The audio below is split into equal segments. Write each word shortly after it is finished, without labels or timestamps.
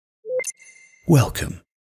Welcome.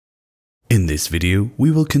 In this video, we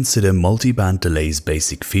will consider multiband delay's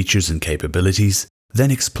basic features and capabilities, then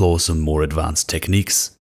explore some more advanced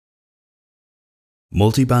techniques.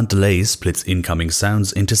 Multiband delay splits incoming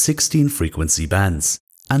sounds into 16 frequency bands,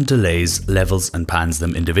 and delays, levels and pans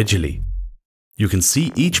them individually. You can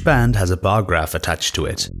see each band has a bar graph attached to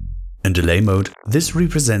it. In delay mode, this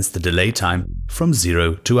represents the delay time from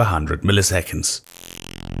 0 to 100 milliseconds.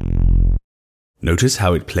 Notice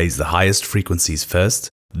how it plays the highest frequencies first,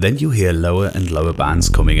 then you hear lower and lower bands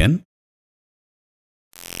coming in.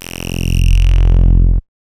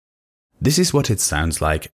 This is what it sounds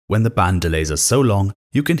like when the band delays are so long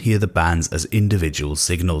you can hear the bands as individual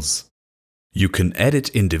signals. You can edit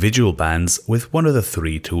individual bands with one of the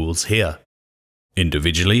three tools here.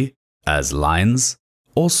 Individually, as lines,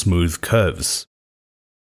 or smooth curves.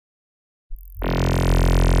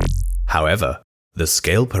 However, the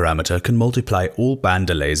scale parameter can multiply all band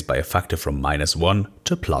delays by a factor from -1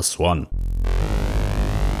 to +1.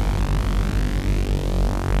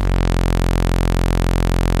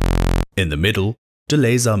 In the middle,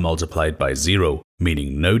 delays are multiplied by 0,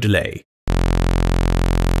 meaning no delay.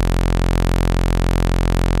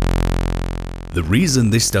 The reason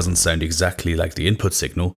this doesn't sound exactly like the input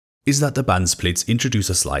signal is that the band splits introduce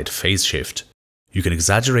a slight phase shift. You can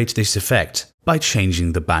exaggerate this effect by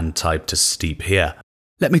changing the band type to steep here.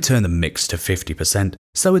 Let me turn the mix to 50%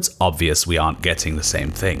 so it's obvious we aren't getting the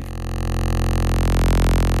same thing.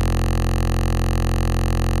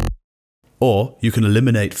 Or you can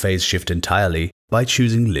eliminate phase shift entirely by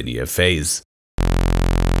choosing linear phase.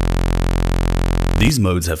 These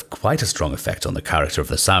modes have quite a strong effect on the character of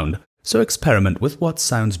the sound, so experiment with what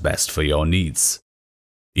sounds best for your needs.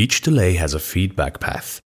 Each delay has a feedback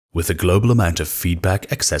path, with a global amount of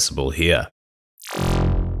feedback accessible here.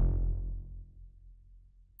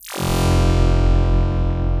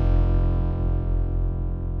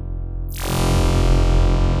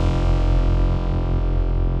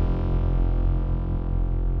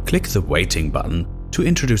 Click the weighting button to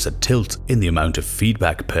introduce a tilt in the amount of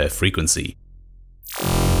feedback per frequency.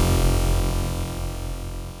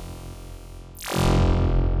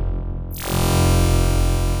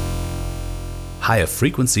 Higher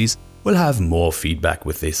frequencies will have more feedback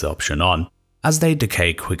with this option on, as they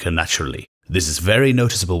decay quicker naturally. This is very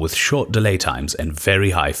noticeable with short delay times and very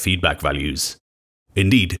high feedback values.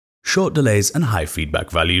 Indeed, short delays and high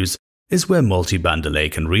feedback values is where multiband delay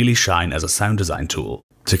can really shine as a sound design tool.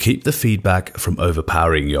 To keep the feedback from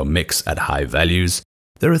overpowering your mix at high values,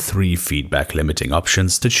 there are three feedback limiting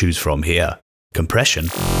options to choose from here. Compression,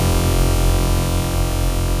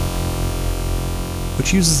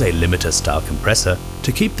 which uses a limiter-style compressor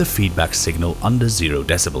to keep the feedback signal under 0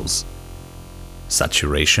 decibels.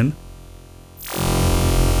 Saturation,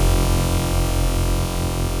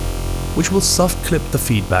 which will soft clip the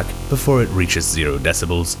feedback before it reaches 0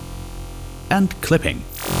 decibels. And clipping,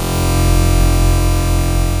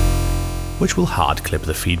 which will hard clip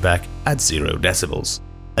the feedback at 0 decibels.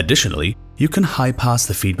 Additionally, you can high pass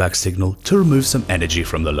the feedback signal to remove some energy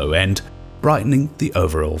from the low end, brightening the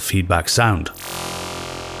overall feedback sound.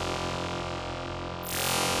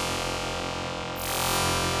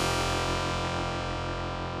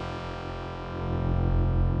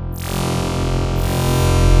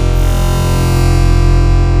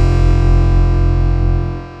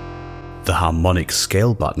 The Harmonic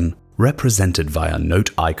Scale button, represented via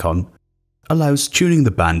note icon, allows tuning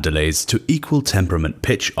the band delays to equal temperament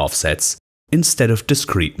pitch offsets instead of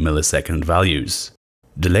discrete millisecond values.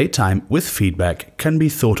 Delay time with feedback can be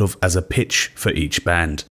thought of as a pitch for each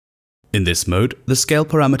band. In this mode, the scale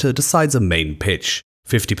parameter decides a main pitch,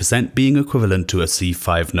 50% being equivalent to a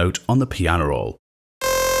C5 note on the piano roll.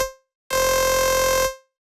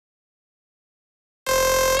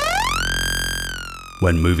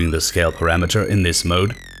 When moving the scale parameter in this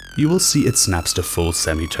mode, you will see it snaps to full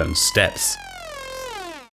semitone steps.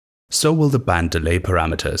 So will the band delay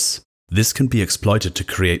parameters. This can be exploited to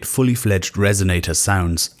create fully fledged resonator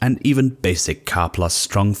sounds and even basic car plus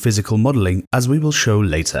strong physical modeling, as we will show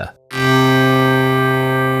later.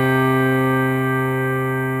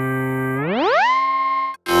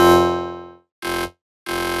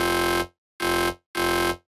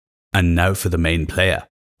 And now for the main player,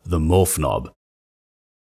 the Morph Knob.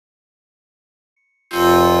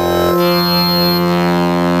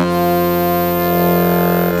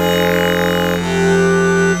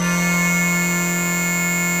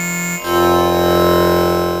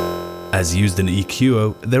 As used in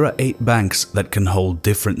EQO, there are 8 banks that can hold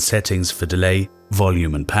different settings for delay,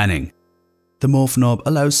 volume and panning. The Morph Knob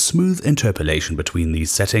allows smooth interpolation between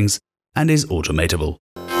these settings and is automatable.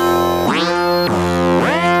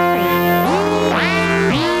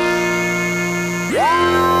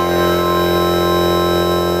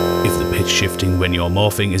 shifting when you're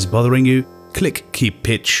morphing is bothering you, click Keep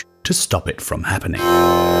Pitch to stop it from happening.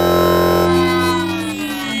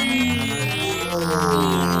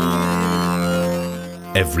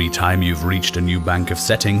 Every time you've reached a new bank of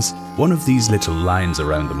settings, one of these little lines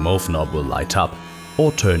around the Morph Knob will light up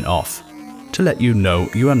or turn off to let you know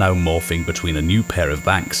you are now morphing between a new pair of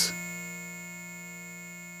banks.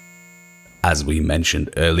 As we mentioned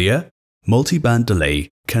earlier, multiband delay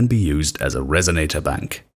can be used as a resonator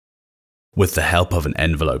bank. With the help of an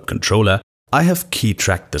envelope controller, I have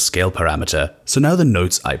key-tracked the scale parameter, so now the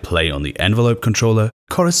notes I play on the envelope controller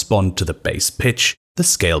correspond to the bass pitch the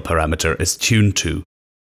scale parameter is tuned to.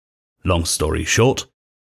 Long story short,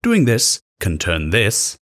 doing this can turn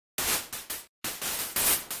this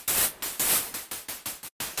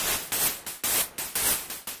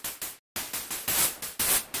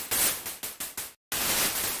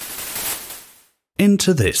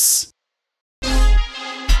into this.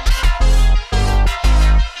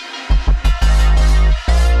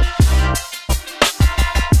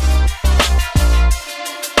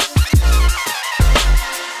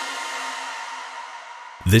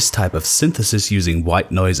 This type of synthesis using white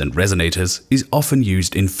noise and resonators is often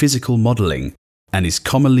used in physical modeling and is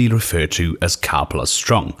commonly referred to as K plus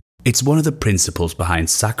strong. It's one of the principles behind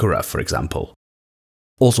Sakura, for example.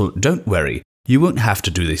 Also, don't worry, you won't have to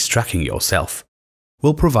do this tracking yourself.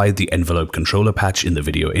 We'll provide the envelope controller patch in the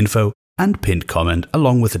video info and pinned comment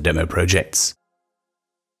along with the demo projects.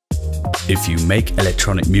 If you make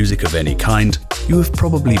electronic music of any kind, you have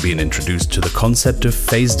probably been introduced to the concept of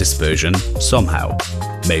phase dispersion somehow.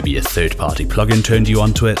 Maybe a third-party plugin turned you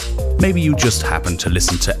onto it, maybe you just happened to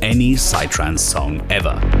listen to any psytrance song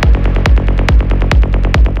ever.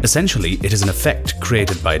 Essentially, it is an effect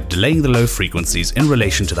created by delaying the low frequencies in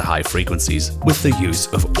relation to the high frequencies with the use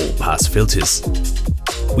of all-pass filters.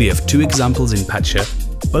 We have two examples in patch here,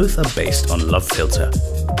 both are based on Love Filter.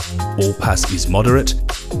 All-pass is moderate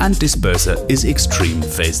and Disperser is extreme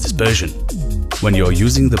phase dispersion. When you're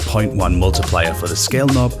using the 0.1 multiplier for the scale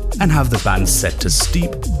knob and have the band set to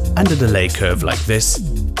steep and a delay curve like this,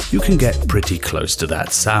 you can get pretty close to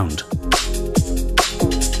that sound.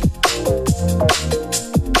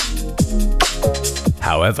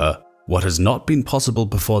 However, what has not been possible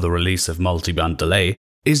before the release of multiband delay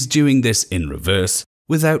is doing this in reverse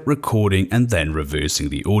without recording and then reversing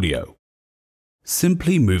the audio.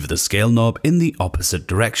 Simply move the scale knob in the opposite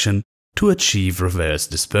direction to achieve reverse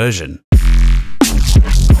dispersion.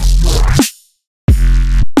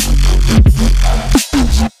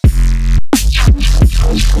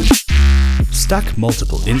 Stack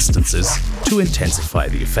multiple instances to intensify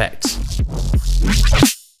the effects.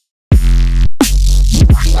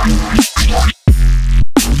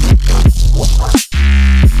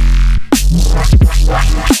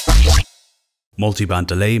 Multiband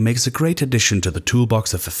delay makes a great addition to the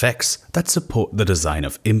toolbox of effects that support the design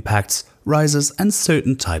of impacts, rises and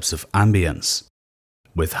certain types of ambience.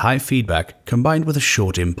 With high feedback combined with a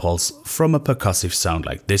short impulse from a percussive sound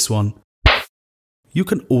like this one, you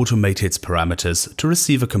can automate its parameters to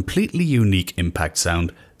receive a completely unique impact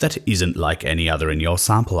sound that isn't like any other in your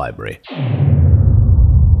sample library.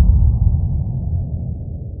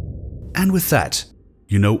 And with that,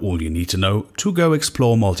 you know all you need to know to go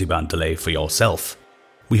explore multiband delay for yourself.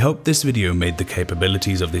 We hope this video made the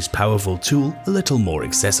capabilities of this powerful tool a little more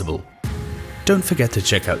accessible. Don't forget to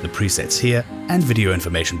check out the presets here and video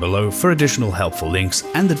information below for additional helpful links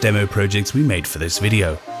and the demo projects we made for this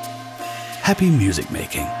video. Happy music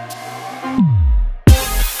making!